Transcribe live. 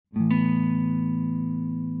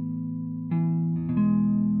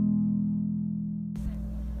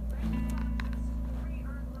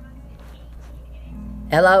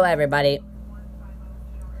Hello, everybody.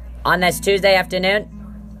 On this Tuesday afternoon,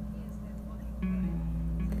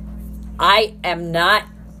 I am not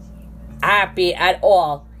happy at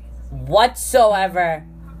all whatsoever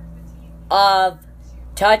of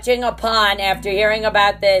touching upon, after hearing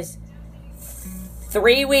about this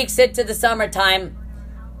 3 weeks into the summertime,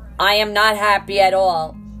 I am not happy at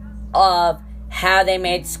all of how they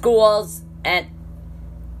made schools, and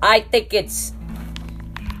I think it's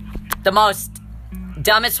the most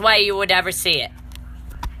dumbest way you would ever see it.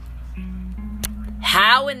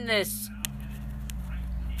 How in this...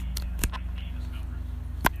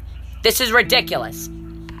 This is ridiculous.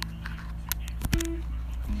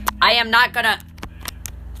 I am not gonna...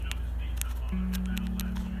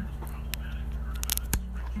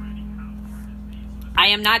 I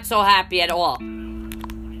am not so happy at all.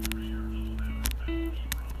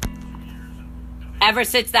 Ever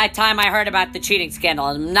since that time I heard about the cheating scandal,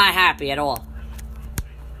 I'm not happy at all.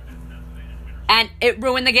 And it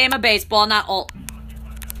ruined the game of baseball. Not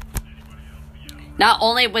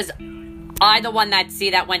only was I the one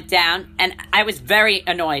that went down, and I was very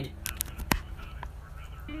annoyed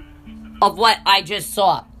of what I just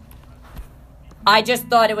saw. I just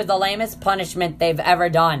thought it was the lamest punishment they've ever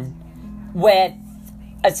done with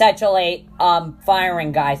essentially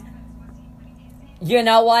firing guys. You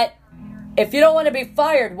know what? If you don't want to be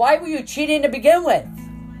fired, why were you cheating to begin with?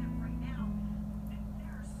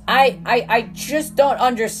 I just don't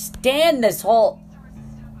understand this whole...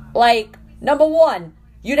 Like, number one,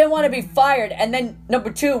 you didn't want to be fired. And then,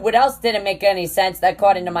 number two, what else didn't make any sense that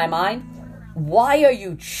caught into my mind? Why are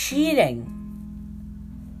you cheating?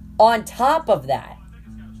 On top of that,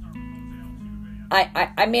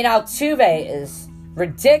 I mean, Altuve is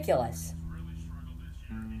ridiculous.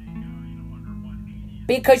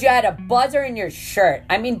 Because you had a buzzer in your shirt.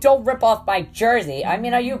 I mean, don't rip off my jersey. I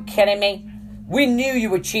mean, are you kidding me? We knew you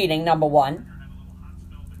were cheating, number one.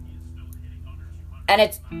 And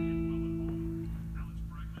it's...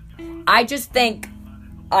 I just think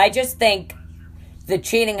the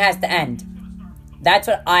cheating has to end. That's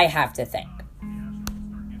what I have to think.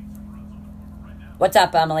 What's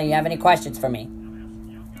up, Emily? You have any questions for me?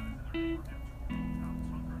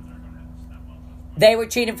 They were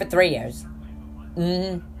cheating for 3 years.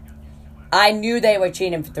 I knew they were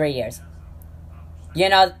cheating for 3 year. You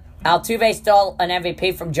know, Altuve stole an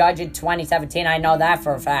MVP from Judge in 2017. I know that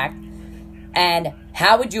for a fact. And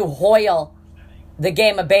how would you hoil the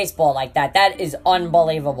game of baseball like that? That is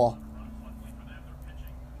unbelievable.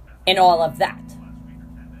 In all of that.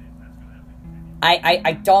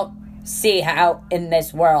 I don't see how in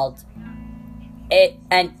this world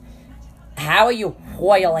and how are you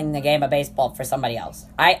hoiling the game of baseball for somebody else?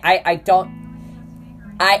 I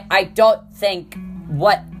don't think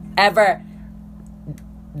whatever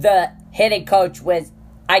the hitting coach was,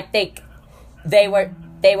 I think they were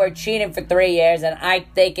cheating for 3 years, and I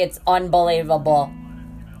think it's unbelievable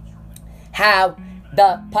how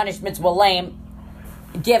the punishments were lame,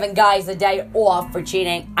 giving guys a day off for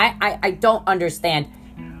cheating. I don't understand.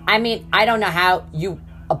 I mean, I don't know how you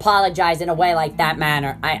apologize in a way like that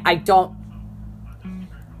manner. I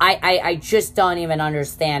just don't even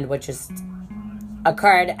understand what just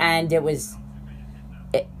occurred, and it was...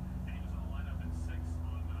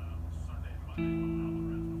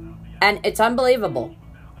 And it's unbelievable.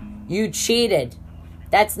 You cheated.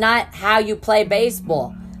 That's not how you play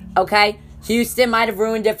baseball, okay? Houston might have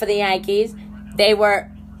ruined it for the Yankees. They were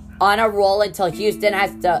on a roll until Houston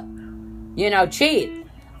has to, cheat.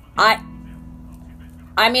 I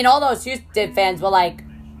mean, all those Houston fans were like,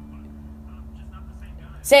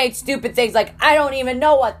 saying stupid things like, I don't even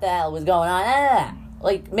know what the hell was going on.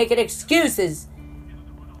 Like, making excuses.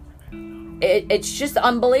 It's just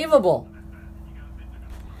unbelievable.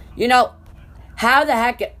 You know, how the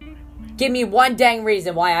heck... Give me one dang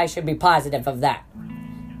reason why I should be positive of that.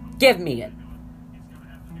 Give me it.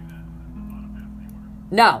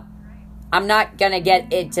 No. I'm not going to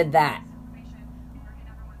get into that.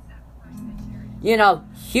 You know,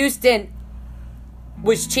 Houston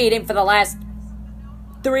was cheating for the last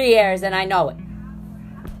 3 years, and I know it.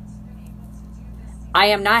 I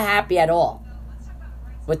am not happy at all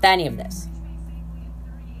with any of this.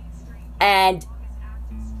 And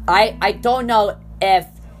I don't know if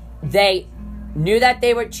they knew that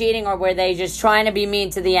they were cheating or were they just trying to be mean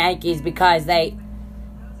to the Yankees because they,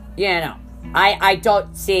 I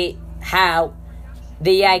don't see how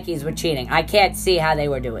the Yankees were cheating. I can't see how they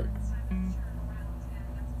were doing it.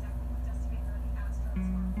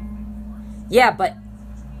 Yeah,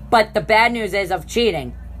 but the bad news is of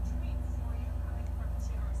cheating.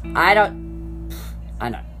 I don't.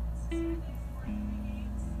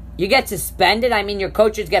 You get suspended. I mean, your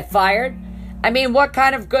coaches get fired. I mean, what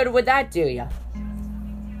kind of good would that do you?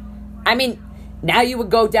 I mean, now you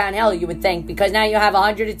would go downhill, you would think, because now you have a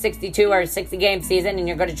 162 or 60 game season and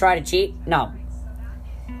you're going to try to cheat? No.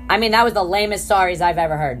 I mean, that was the lamest sorries I've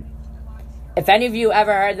ever heard. If any of you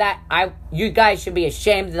ever heard that, you guys should be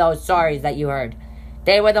ashamed of those sorries that you heard.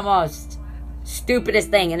 They were the most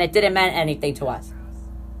stupidest thing, and it didn't mean anything to us.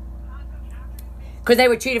 Because they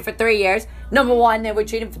were cheating for 3 years. Number one, they were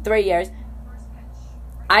cheating for 3 years.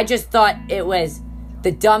 I just thought it was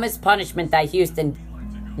the dumbest punishment that Houston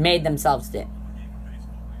made themselves do.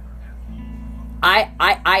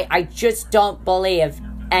 I just don't believe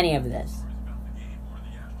any of this.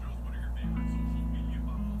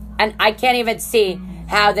 And I can't even see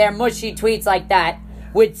how their mushy tweets like that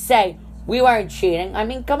would say, we weren't cheating. I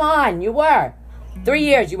mean, come on, you were. 3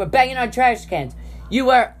 years, you were banging on trash cans. You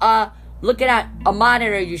were looking at a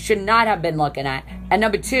monitor you should not have been looking at. And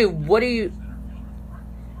number two, what are you...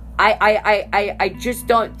 I just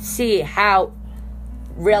don't see how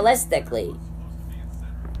realistically...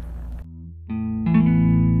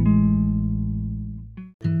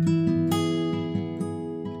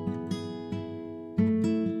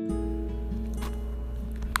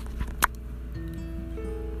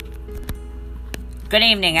 Good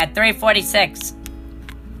evening at 3:46.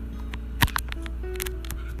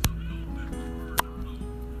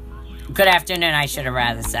 Good afternoon, I should have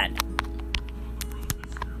rather said.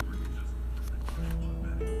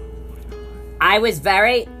 I was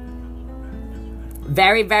very,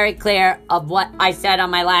 very, very clear of what I said on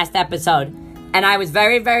my last episode. And I was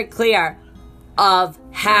very, very clear of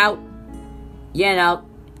how,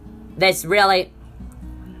 this really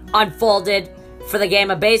unfolded for the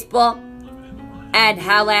game of baseball. And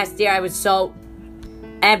how last year I was so...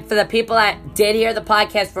 And for the people that did hear the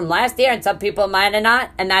podcast from last year, and some people might have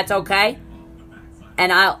not, and that's okay.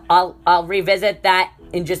 And I'll revisit that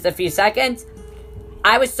in just a few seconds.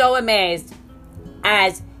 I was so amazed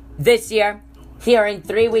as this year, hearing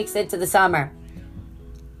 3 weeks into the summer.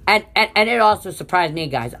 And it also surprised me,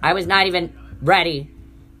 guys. I was not even ready,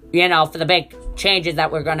 for the big changes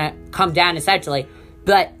that were going to come down essentially.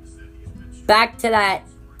 But back to that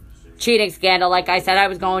cheating scandal, like I said I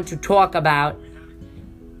was going to talk about.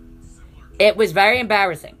 It was very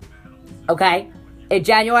embarrassing, okay? In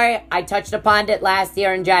January, I touched upon it last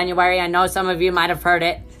year in January. I know some of you might have heard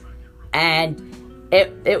it. And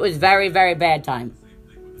it was very, very bad time.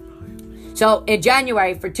 So in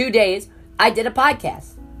January, for 2 days, I did a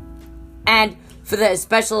podcast. And for the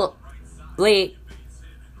especially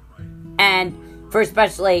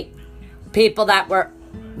people that were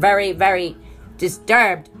very, very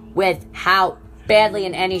disturbed with how badly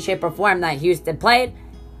in any shape or form that Houston played.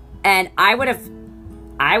 And I would have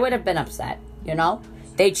been upset,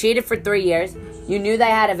 They cheated for 3 years. You knew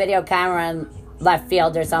they had a video camera in left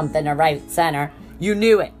field or something, or right center. You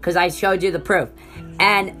knew it, because I showed you the proof.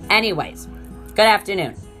 And anyways, good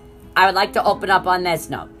afternoon. I would like to open up on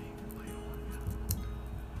this note.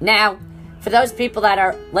 Now, for those people that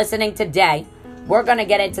are listening today, we're going to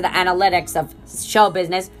get into the analytics of show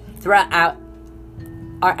business throughout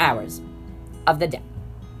our hours of the day.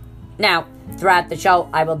 Now, throughout the show,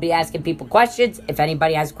 I will be asking people questions. If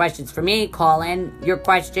anybody has questions for me, call in your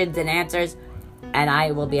questions and answers, and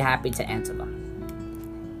I will be happy to answer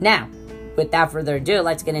them. Now, without further ado,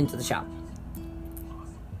 let's get into the show.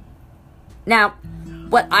 Now,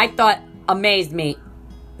 what I thought amazed me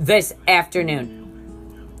this afternoon,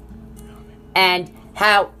 and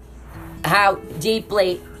how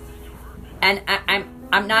deeply, and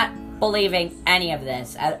I'm not believing any of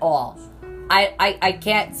this at all. I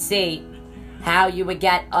can't see how you would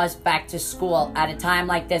get us back to school at a time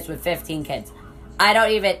like this with 15 kids. I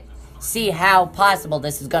don't even see how possible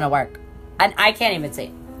this is going to work. And I can't even see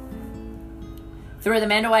it. Through the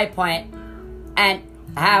midway point, and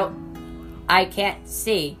how I can't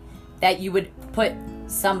see that you would put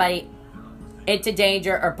somebody into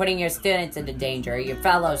danger, or putting your students into danger, or your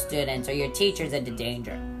fellow students, or your teachers into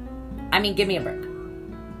danger. I mean, give me a break.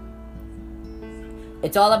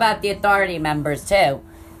 It's all about the authority members, too.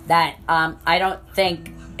 That I don't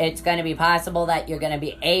think it's going to be possible that you're going to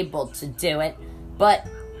be able to do it. But,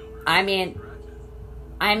 I mean,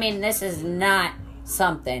 this is not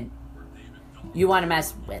something you want to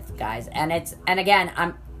mess with, guys. And again,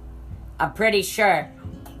 I'm pretty sure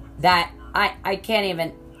that I can't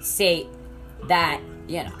even see that,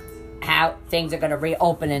 how things are going to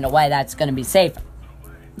reopen in a way that's going to be safer.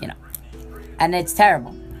 And it's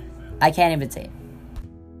terrible. I can't even see it.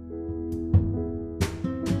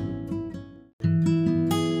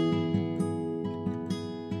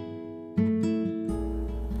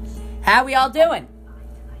 How we all doing?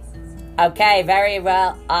 Okay, very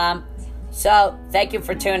well. So thank you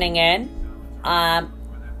for tuning in.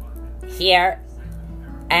 Here,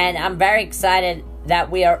 and I'm very excited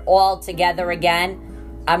that we are all together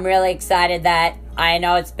again. I'm really excited that I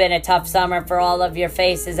know it's been a tough summer for all of your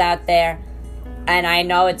faces out there, and I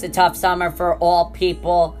know it's a tough summer for all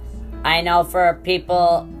people. I know for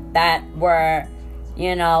people that were,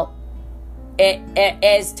 it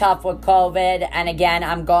is tough with COVID, and again,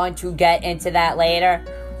 I'm going to get into that later.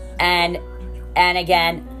 And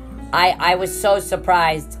again, I was so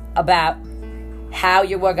surprised about how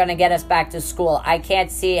you were going to get us back to school. I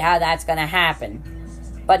can't see how that's going to happen.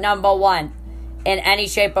 But number one, in any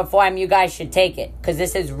shape or form, you guys should take it, because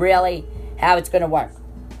this is really how it's going to work.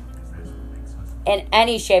 In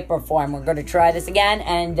any shape or form, we're going to try this again,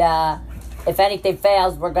 and if anything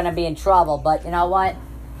fails, we're going to be in trouble. But you know what?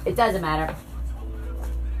 It doesn't matter.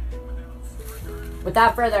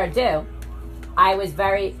 Without further ado, I was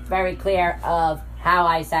very, very clear of how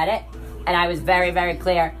I said it, and I was very, very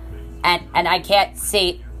clear, and I can't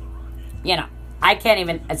see, I can't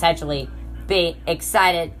even essentially be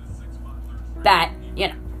excited that,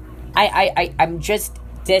 I'm just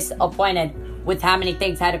disappointed with how many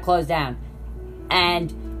things had to close down.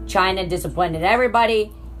 And China disappointed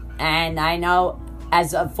everybody, and I know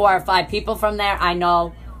as of 4 or 5 people from there, I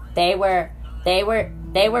know they were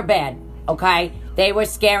bad, okay? They were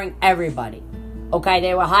scaring everybody, okay?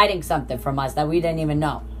 They were hiding something from us that we didn't even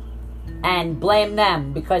know. And blame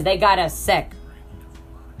them because they got us sick.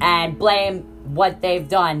 And blame what they've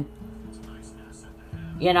done.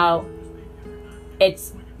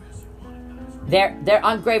 It's... They're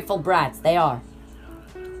ungrateful brats. They are.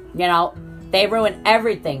 They ruined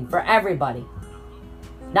everything for everybody.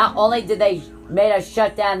 Not only did they made us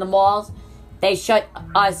shut down the malls, they shut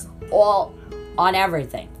us all on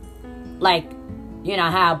everything. Like,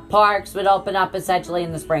 how parks would open up essentially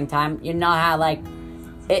in the springtime. You know how, like,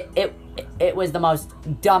 it was the most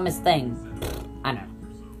dumbest thing. I don't know.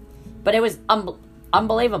 But it was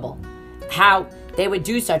unbelievable how they would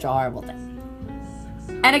do such a horrible thing.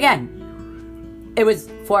 And again, it was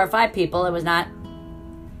 4 or 5 people. It was not...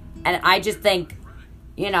 And I just think,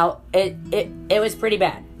 it was pretty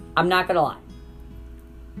bad. I'm not going to lie.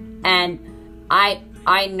 And I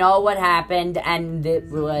know what happened, and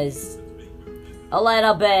it was a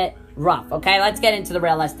little bit rough. Okay, let's get into the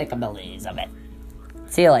realistic abilities of it.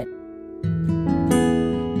 See you later.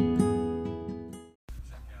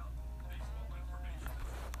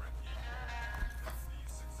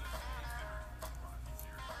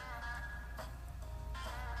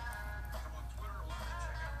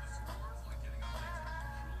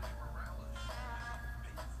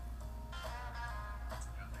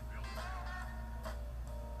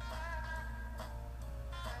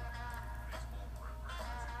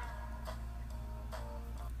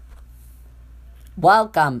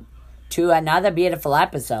 Welcome to another beautiful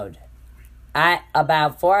episode at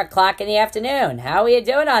about 4 o'clock in the afternoon. How are you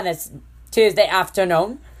doing on this Tuesday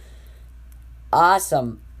afternoon?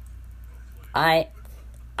 Awesome. I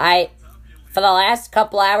for the last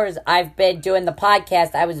couple hours I've been doing the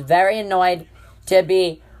podcast. I was very annoyed to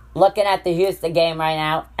be looking at the Houston game right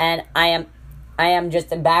now, and I am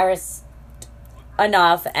just embarrassed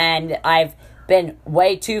enough, and I've been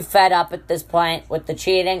way too fed up at this point with the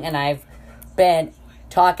cheating, and I've been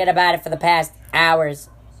talking about it for the past hours.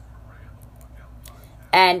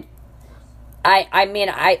 And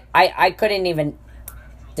I couldn't even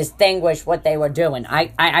distinguish what they were doing.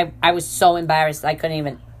 I was so embarrassed I couldn't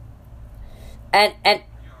even. And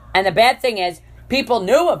the bad thing is, people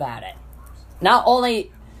knew about it. Not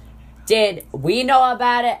only did we know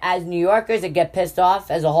about it as New Yorkers and get pissed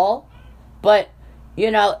off as a whole, but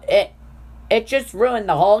it just ruined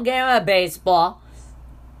the whole game of baseball.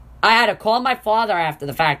 I had to call my father after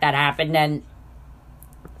the fact that happened, and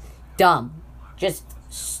dumb. Just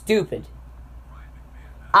stupid.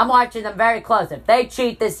 I'm watching them very close. If they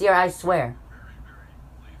cheat this year, I swear.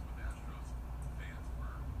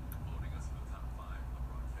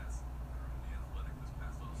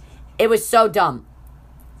 It was so dumb.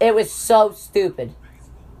 It was so stupid.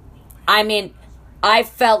 I mean, I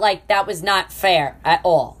felt like that was not fair at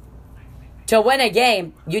all. To win a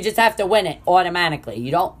game, you just have to win it automatically.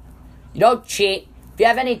 You don't cheat. If you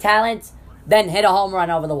have any talents, then hit a home run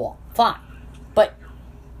over the wall. Fine. But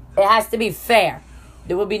it has to be fair.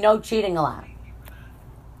 There will be no cheating allowed.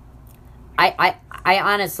 I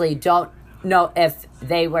honestly don't know if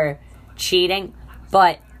they were cheating,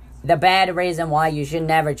 but the bad reason why you should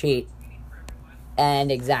never cheat.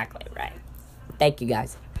 And exactly right. Thank you,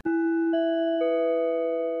 guys.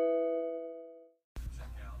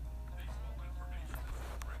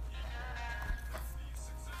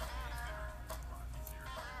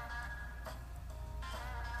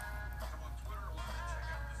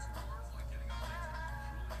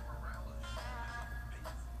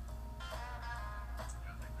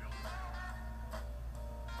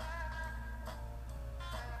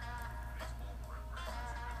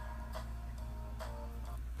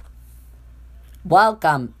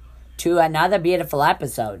 welcome to another beautiful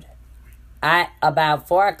episode at about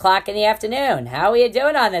 4 o'clock in the afternoon. How are you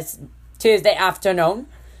doing on this Tuesday afternoon?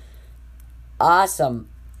 Awesome.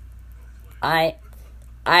 I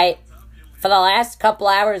for the last couple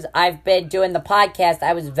hours I've been doing the podcast.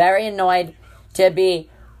 I was very annoyed to be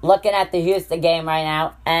looking at the Houston game right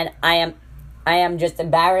now, and I am just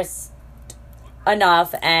embarrassed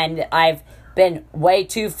enough, and I've been way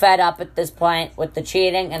too fed up at this point with the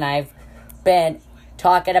cheating, and I've been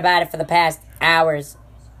talking about it for the past hours.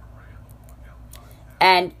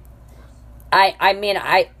 And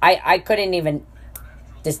I couldn't even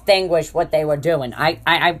distinguish what they were doing.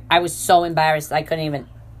 I was so embarrassed I couldn't even.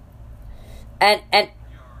 And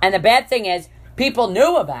the bad thing is, people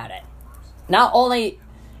knew about it. Not only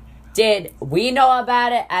did we know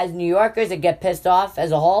about it as New Yorkers and get pissed off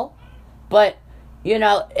as a whole, but,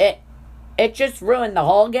 it just ruined the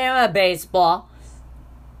whole game of baseball.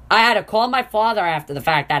 I had to call my father after the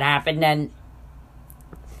fact that happened, and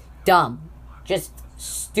dumb. Just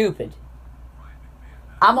stupid.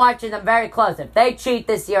 I'm watching them very close. If they cheat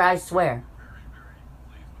this year, I swear.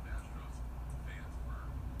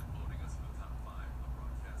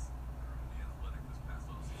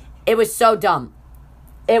 It was so dumb.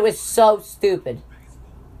 It was so stupid.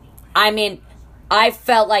 I mean, I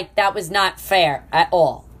felt like that was not fair at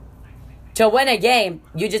all. To win a game,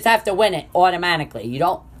 you just have to win it automatically. You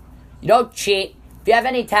don't cheat. If you have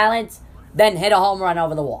any talents, then hit a home run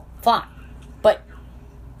over the wall. Fine. But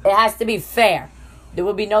it has to be fair. There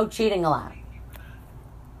will be no cheating allowed.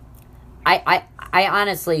 I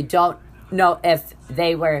honestly don't know if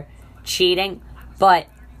they were cheating, but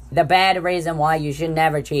the bad reason why you should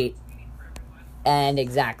never cheat. And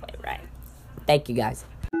exactly right. Thank you, guys.